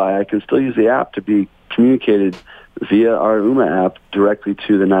Wi-Fi, I can still use the app to be communicated via our UMA app directly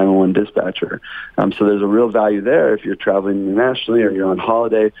to the 911 dispatcher. So there's a real value there if you're traveling internationally or you're on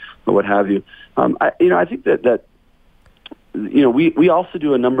holiday or what have you. I think that we also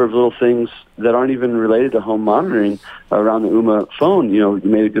do a number of little things that aren't even related to home monitoring around the UMA phone. You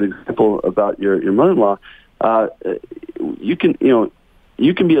made a good example about your mother-in-law. You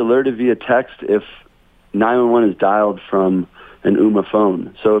can be alerted via text if 911 is dialed from an UMA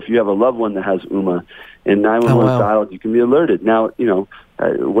phone. So if you have a loved one that has UMA and 911 is dialed, you can be alerted. Now,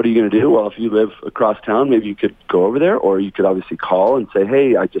 what are you going to do? Well, if you live across town, maybe you could go over there, or you could obviously call and say,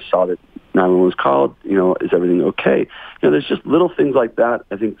 hey, I just saw that 911 was called. Is everything okay? There's just little things like that.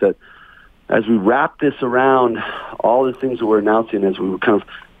 I think that as we wrap this around all the things that we're announcing, as we kind of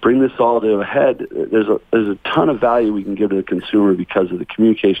bring this all to a head, there's a ton of value we can give to the consumer because of the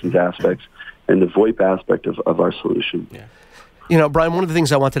communications aspects and the VoIP aspect of our solution. Yeah. Brian, one of the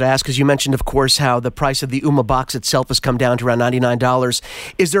things I wanted to ask is you mentioned, of course, how the price of the UMA box itself has come down to around $99.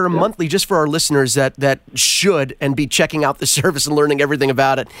 Is there a monthly, just for our listeners that should and be checking out the service and learning everything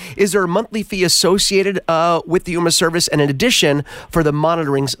about it, is there a monthly fee associated with the UMA service, and in addition for the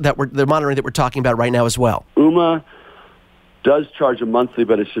monitoring that we're talking about right now as well? UMA does charge a monthly,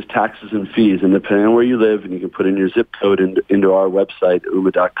 but it's just taxes and fees. And depending on where you live, and you can put in your zip code into our website,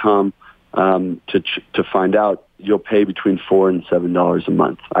 ooma.com, to find out, you'll pay between $4 and $7 a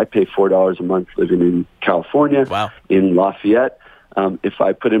month. I pay $4 a month living in California, in Lafayette. If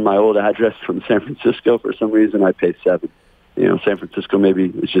I put in my old address from San Francisco, for some reason, I pay $7. San Francisco maybe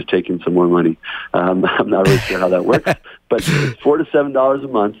is just taking some more money. I'm not really sure how that works, but it's $4 to $7 a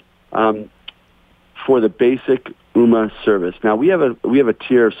month for the basic Ooma service. Now we have a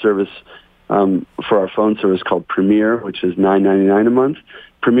tier of service for our phone service called Premier, which is $9.99 a month.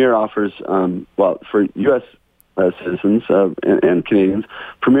 Premier offers for U.S. Citizens and Canadians.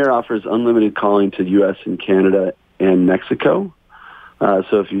 Premier offers unlimited calling to U.S. and Canada and Mexico.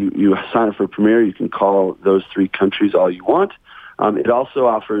 So if you sign up for Premier, you can call those 3 countries all you want. It also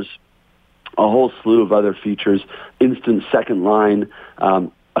offers a whole slew of other features: instant second line,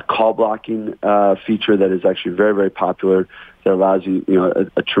 a call blocking feature that is actually very, very popular, that allows you,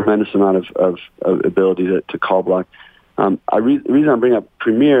 a tremendous amount of ability to call block. The reason I'm bringing up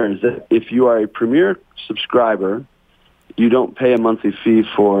Premier is that if you are a Premier subscriber, you don't pay a monthly fee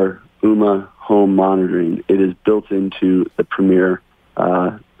for Ooma home monitoring. It is built into the Premier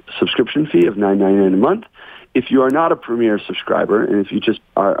subscription fee of $9.99 a month. If you are not a Premier subscriber, and if you just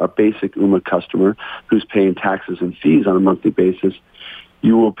are a basic Ooma customer who's paying taxes and fees on a monthly basis,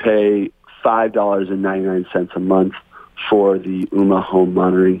 you will pay $5.99 a month for the Ooma home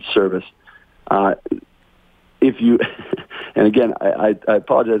monitoring service. If you, and again, I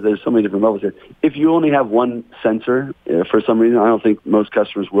apologize, there's so many different levels here. If you only have one sensor, for some reason, I don't think most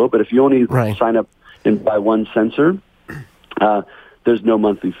customers will, but if you only sign up and buy one sensor, there's no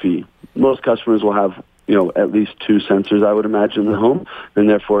monthly fee. Most customers will have, at least 2 sensors, I would imagine, in the home, and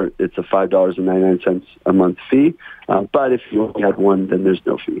therefore it's a $5.99 a month fee. But if you only had one, then there's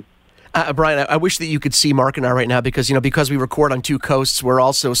no fee. Brian, I wish that you could see Mark and I right now because we record on 2 coasts, we're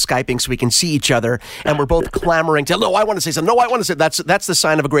also Skyping so we can see each other, and we're both clamoring to, no, I want to say something, no, I want to say, that's the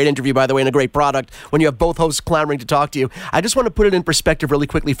sign of a great interview, by the way, and a great product, when you have both hosts clamoring to talk to you. I just want to put it in perspective really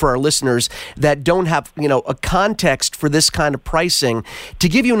quickly for our listeners that don't have, a context for this kind of pricing. To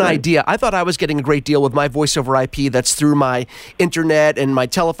give you an idea, I thought I was getting a great deal with my voice over IP that's through my internet and my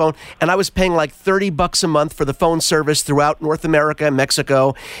telephone, and I was paying like $30 a month for the phone service throughout North America and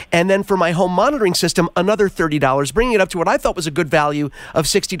Mexico, and then for my home monitoring system, another $30, bringing it up to what I thought was a good value of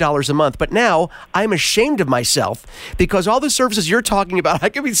 $60 a month. But now I'm ashamed of myself because all the services you're talking about, I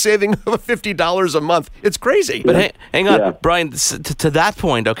could be saving $50 a month. It's crazy. But hang on, Brian, to that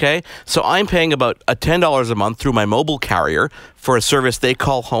point, okay? So I'm paying about $10 a month through my mobile carrier for a service they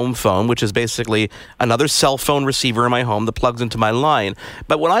call Home Phone, which is basically another cell phone receiver in my home that plugs into my line.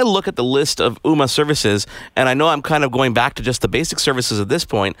 But when I look at the list of Ooma services, and I know I'm kind of going back to just the basic services at this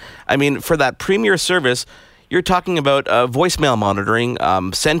point, I mean, for that Premier service, you're talking about voicemail monitoring,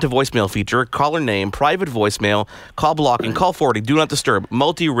 send to voicemail feature, caller name, private voicemail, call blocking, call forwarding, do not disturb,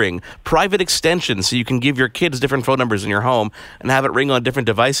 multi-ring, private extensions so you can give your kids different phone numbers in your home and have it ring on different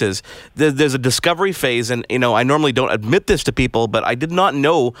devices. There's a discovery phase, and I normally don't admit this to people, but I did not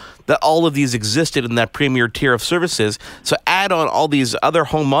know that all of these existed in that Premier tier of services. So add on all these other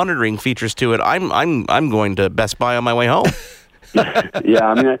home monitoring features to it. I'm going to Best Buy on my way home. Yeah,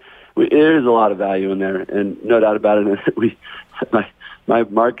 I mean, there is a lot of value in there, and no doubt about it. My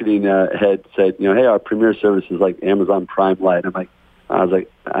marketing head said, hey, our Premier service is like Amazon Prime Lite. I was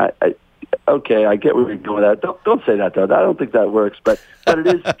like, okay, I get where you're going with that. Don't say that though. I don't think that works, but it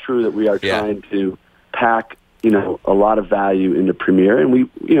is true that we are trying to pack, a lot of value into Premier, and we,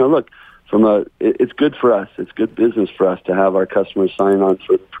 look. It's good for us. It's good business for us to have our customers sign on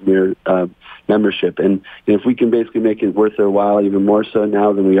for the Premier membership. And if we can basically make it worth their while even more so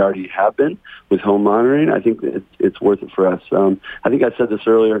now than we already have been with home monitoring, I think it's worth it for us. I think I said this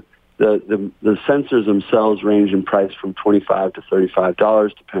earlier. The sensors themselves range in price from $25 to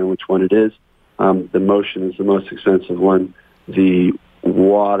 $35, depending on which one it is. The motion is the most expensive one. The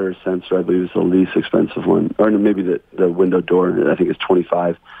water sensor, I believe, is the least expensive one. Or maybe the window door, I think, is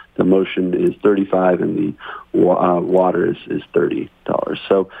 $25. The motion is $35, and the water is $30.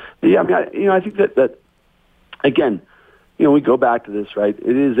 So, yeah, I mean, I think that again, we go back to this, right?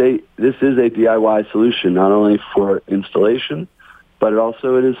 This is a DIY solution, not only for installation, but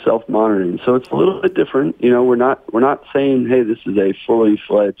it is self-monitoring. So it's a little bit different. We're not saying, hey, this is a fully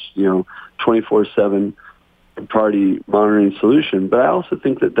fledged, 24/7 party monitoring solution. But I also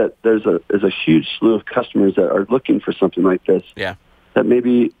think that there's a huge slew of customers that are looking for something like this. Yeah. That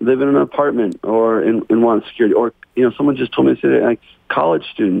maybe live in an apartment or and want security, or someone just told me today, like college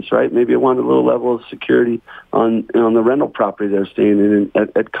students, right? Maybe want a little level of security on the rental property they're staying in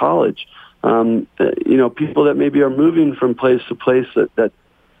at college. People that maybe are moving from place to place that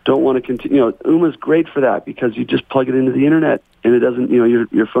don't want to continue. Ooma's great for that because you just plug it into the internet and it doesn't,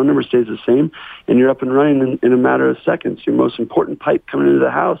 your phone number stays the same and you're up and running in a matter of seconds. Your most important pipe coming into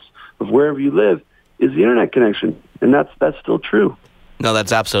the house of wherever you live is the internet connection. And that's still true. No,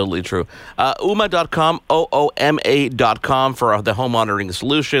 that's absolutely true. Ooma.com, OOMA.com for the home monitoring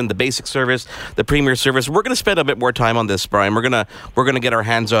solution, the basic service, the premier service. We're going to spend a bit more time on this, Brian. We're going to get our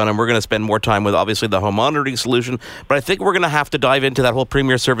hands on, and we're going to spend more time with obviously the home monitoring solution. But I think we're going to have to dive into that whole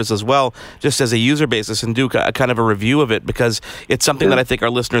premier service as well, just as a user basis, and do a kind of a review of it, because it's something that I think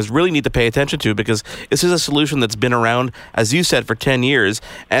our listeners really need to pay attention to, because this is a solution that's been around, as you said, for 10 years,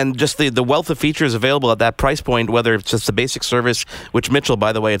 and just the wealth of features available at that price point, whether it's just the basic service, which Mitchell,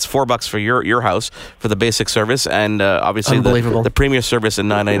 by the way, it's $4 for your house for the basic service, and obviously the premier service at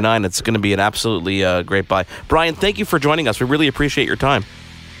 $9.99. It's going to be an absolutely great buy. Brian, thank you for joining us. We really appreciate your time.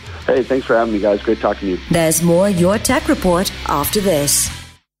 Hey, thanks for having me, guys. Great talking to you. There's more Your Tech Report after this.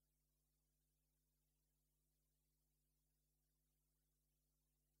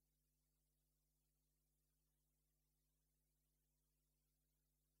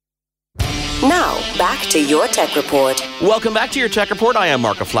 Now, back to Your Tech Report. Welcome back to Your Tech Report. I am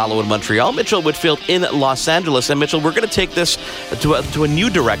Mark Aflalo in Montreal, Mitchell Whitfield in Los Angeles. And Mitchell, we're going to take this to a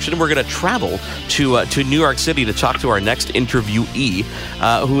new direction. We're going to travel to New York City to talk to our next interviewee,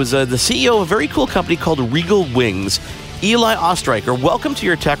 who is the CEO of a very cool company called Regal Wings. Eli Ostreicher, welcome to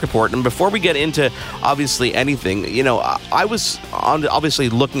Your Tech Report. And before we get into, obviously, anything, I was obviously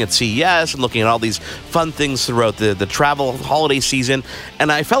looking at CES and looking at all these fun things throughout the travel holiday season,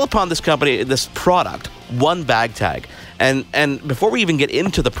 and I fell upon this company, this product, One Bag Tag. And before we even get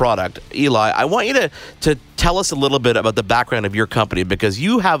into the product, Eli, I want you to tell us a little bit about the background of your company, because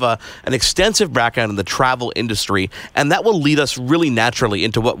you have an extensive background in the travel industry, and that will lead us really naturally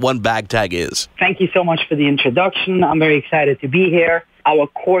into what One Bag Tag is. Thank you so much for the introduction. I'm very excited to be here. Our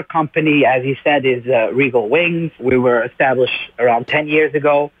core company, as you said, is Regal Wings. We were established around 10 years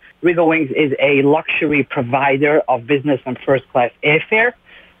ago. Regal Wings is a luxury provider of business and first-class airfare.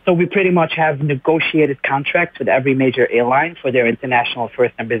 So we pretty much have negotiated contracts with every major airline for their international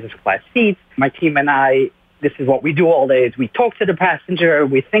first and business class seats. My team and I, this is what we do all day, is we talk to the passenger,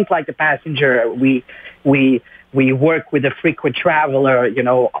 we think like the passenger, we work with a frequent traveler,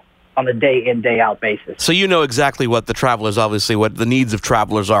 on a day-in, day-out basis. So you know exactly what the travelers, obviously, what the needs of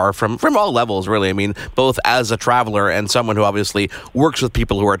travelers are from all levels, really. I mean, both as a traveler and someone who obviously works with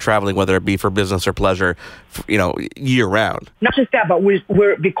people who are traveling, whether it be for business or pleasure, year-round. Not just that, but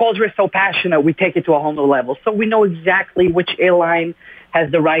because we're so passionate, we take it to a whole new level. So we know exactly which airline has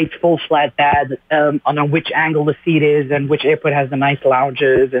the right full flat pad on which angle the seat is, and which airport has the nice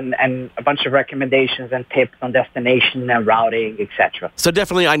lounges, and a bunch of recommendations and tips on destination and routing, etc. So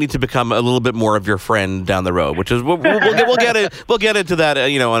definitely, I need to become a little bit more of your friend down the road, which is we'll get into that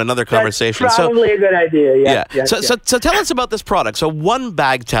on another conversation. That's probably a good idea. Yeah. So tell us about this product. So One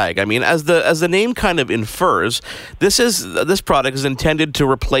Bag Tag. I mean, as the name kind of infers, this product is intended to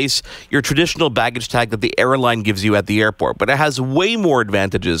replace your traditional baggage tag that the airline gives you at the airport, but it has way more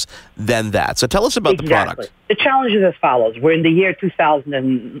advantages than that. So tell us about the product. The challenge is as follows. We're in the year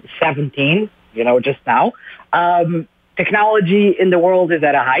 2017, just now. Technology in the world is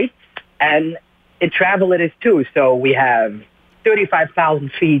at a height, and in travel it is too. So we have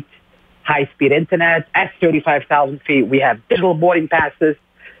 35,000 feet high-speed internet. At 35,000 feet, we have digital boarding passes.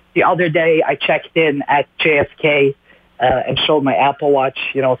 The other day, I checked in at JFK and showed my Apple Watch,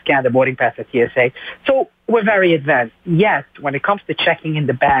 scanned the boarding pass at TSA. So we're very advanced. Yet, when it comes to checking in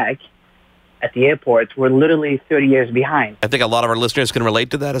the bag at the airport, we're literally 30 years behind. I think a lot of our listeners can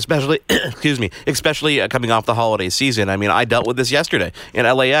relate to that, especially, especially coming off the holiday season. I mean, I dealt with this yesterday in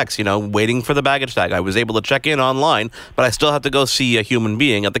LAX, waiting for the baggage tag. I was able to check in online, but I still have to go see a human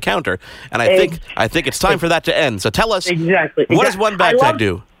being at the counter. And I think it's time for that to end. So tell us, what does One Bag Tag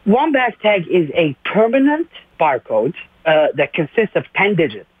do? One Bag Tag is a permanent barcode that consists of 10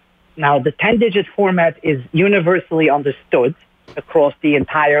 digits. Now, the 10-digit format is universally understood across the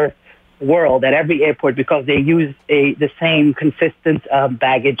entire world at every airport because they use the same consistent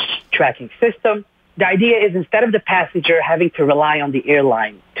baggage tracking system. The idea is instead of the passenger having to rely on the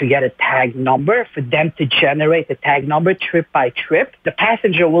airline to get a tag number, for them to generate the tag number trip by trip, the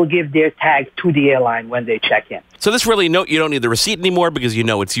passenger will give their tag to the airline when they check in. So this really, you don't need the receipt anymore because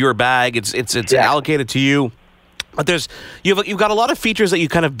it's your bag. It's allocated to you. But you've got a lot of features that you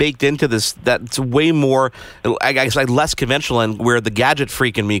kind of baked into this that's way more, I guess, like less conventional, and where the gadget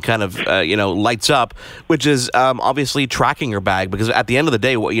freak in me kind of lights up, which is obviously tracking your bag, because at the end of the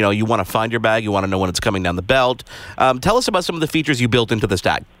day, you want to find your bag, you want to know when it's coming down the belt. Tell us about some of the features you built into this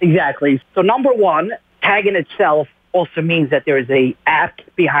tag. Exactly. So number one, tag in itself also means that there is a app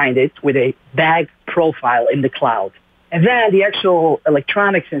behind it with a bag profile in the cloud. And then the actual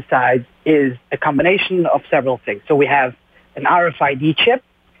electronics inside is a combination of several things. So we have an RFID chip,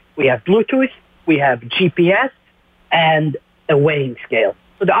 we have Bluetooth, we have GPS, and a weighing scale.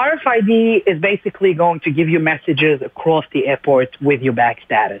 So the RFID is basically going to give you messages across the airport with your bag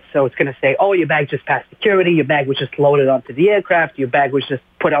status. So it's going to say, oh, your bag just passed security, your bag was just loaded onto the aircraft, your bag was just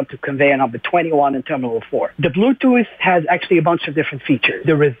put onto conveyor number 21 in Terminal 4. The Bluetooth has actually a bunch of different features.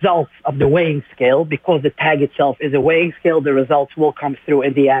 The results of the weighing scale, because the tag itself is a weighing scale, the results will come through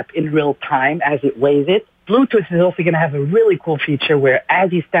in the app in real time as it weighs it. Bluetooth is also going to have a really cool feature where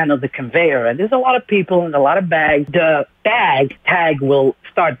as you stand on the conveyor, and there's a lot of people and a lot of bags, the bag tag will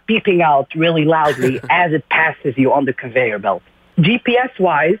start beeping out really loudly as it passes you on the conveyor belt.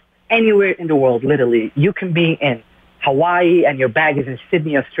 GPS-wise, anywhere in the world, literally, you can be in Hawaii and your bag is in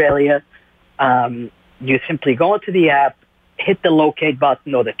Sydney, Australia. You simply go into the app, hit the locate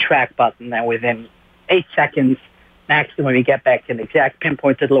button or the track button, and within 8 seconds, maximum, you get back to an exact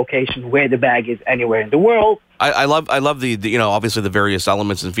pinpointed location where the bag is anywhere in the world. I love the obviously the various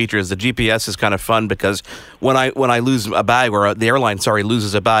elements and features. The GPS is kind of fun because when I lose a bag, or the airline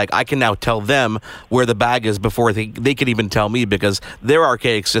loses a bag, I can now tell them where the bag is before they can even tell me, because their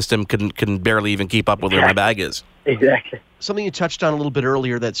archaic system can barely even keep up with where my bag is. Exactly. Something you touched on a little bit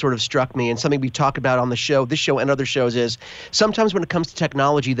earlier that sort of struck me, and something we talk about on the show, this show and other shows, is sometimes when it comes to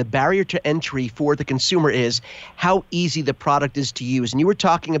technology, the barrier to entry for the consumer is how easy the product is to use. And you were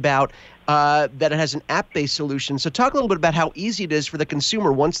talking about that it has an app-based solution. So talk a little bit about how easy it is for the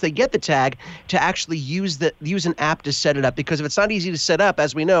consumer, once they get the tag, to actually use an app to set it up. Because if it's not easy to set up,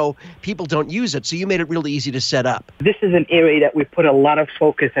 as we know, people don't use it. So you made it really easy to set up. This is an area that we put a lot of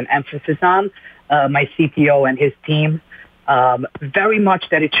focus and emphasis on. My CTO and his team, very much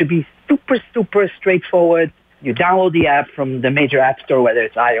that it should be super, super straightforward. You download the app from the major app store, whether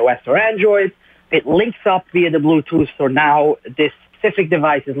it's iOS or Android. It links up via the Bluetooth, so now this specific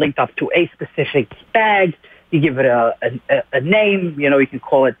device is linked up to a specific bag. You give it a name, you can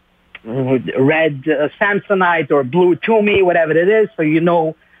call it red Samsonite or blue Toomey, whatever it is, so you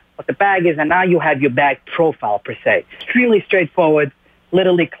know what the bag is, and now you have your bag profile per se. Extremely straightforward.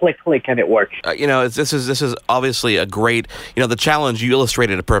 Literally click, and it works. This is obviously a great, the challenge, you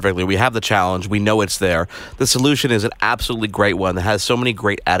illustrated it perfectly. We have the challenge. We know it's there. The solution is an absolutely great one that has so many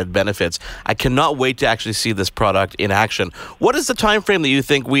great added benefits. I cannot wait to actually see this product in action. What is the time frame that you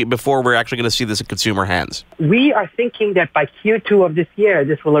think before we're actually going to see this in consumer hands? We are thinking that by Q2 of this year,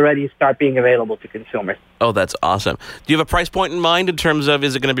 this will already start being available to consumers. Oh, that's awesome. Do you have a price point in mind in terms of,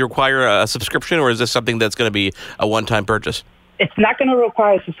 is it going to require a subscription, or is this something that's going to be a one-time purchase? It's not going to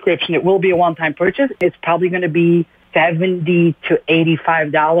require a subscription. It will be a one-time purchase. It's probably going to be $70 to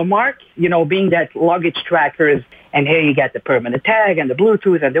 $85 mark. Being that luggage trackers, and here you get the permanent tag and the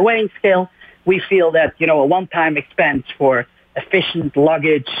Bluetooth and the weighing scale, we feel that, a one-time expense for efficient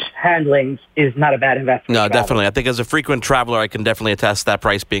luggage handling is not a bad investment. No, definitely. I think as a frequent traveler, I can definitely attest that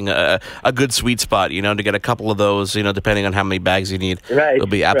price being a good sweet spot, to get a couple of those, depending on how many bags you need. Right. It'll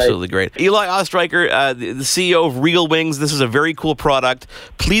be absolutely great. Eli Ostreicher, the CEO of Real Wings, this is a very cool product.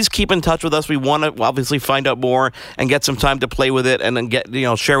 Please keep in touch with us. We want to obviously find out more and get some time to play with it, and then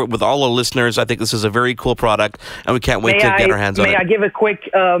share it with all our listeners. I think this is a very cool product, and we can't wait to get our hands on it. May I give a quick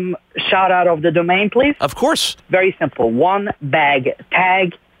shout out of the domain, please? Of course. Very simple.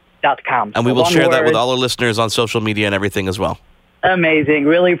 onebagtag.com. And we will share that with all our listeners on social media and everything as well. Amazing.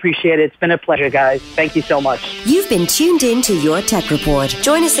 Really appreciate it. It's been a pleasure, guys. Thank you so much. You've been tuned in to Your Tech Report.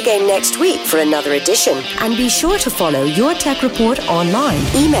 Join us again next week for another edition. And be sure to follow Your Tech Report online.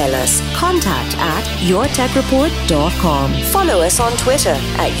 Email us, contact@YourTechReport.com. Follow us on Twitter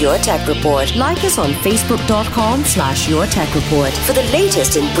 @YourTechReport. Like us on Facebook.com/YourTechReport. For the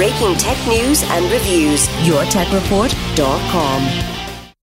latest in breaking tech news and reviews, YourTechReport.com.